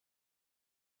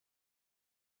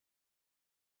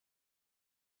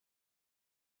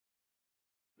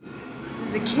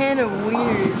The can of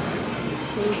Wieners.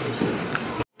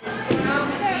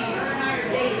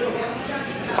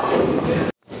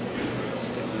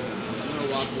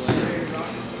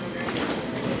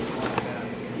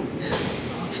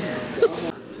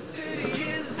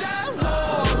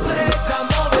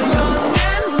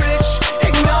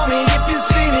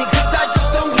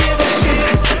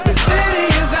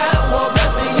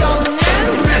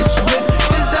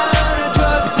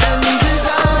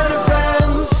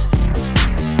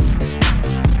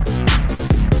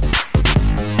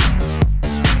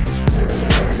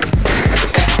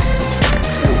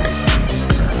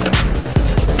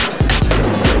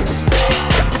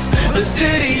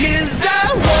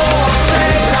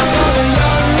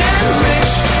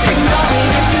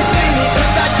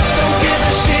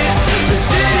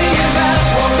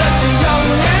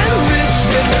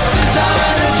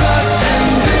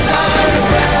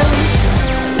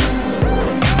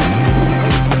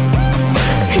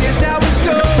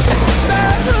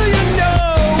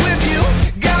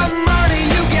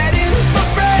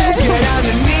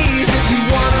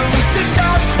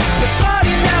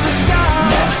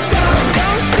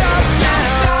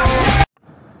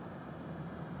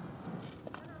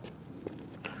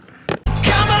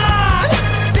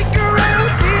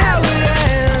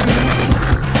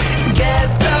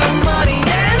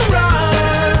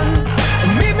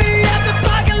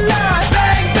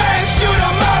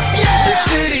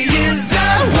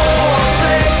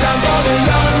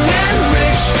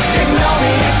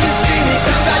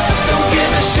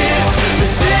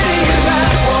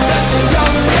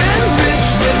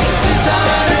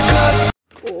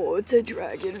 It's a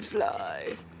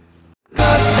dragonfly.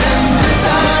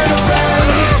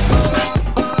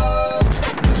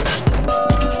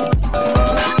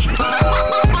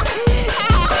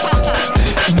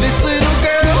 This little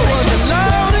girl was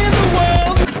alone in the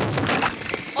world.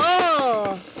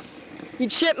 Oh! You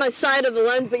chipped my side of the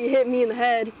lens, but you hit me in the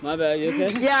head. My bad, you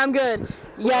okay? Yeah, I'm good.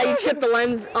 Yeah, you chipped the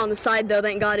lens on the side, though.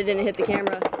 Thank God it didn't hit the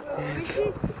camera.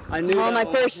 I knew. Oh, my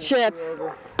first chip.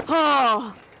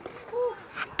 Oh!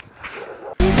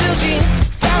 Till she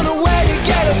found a way to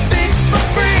get a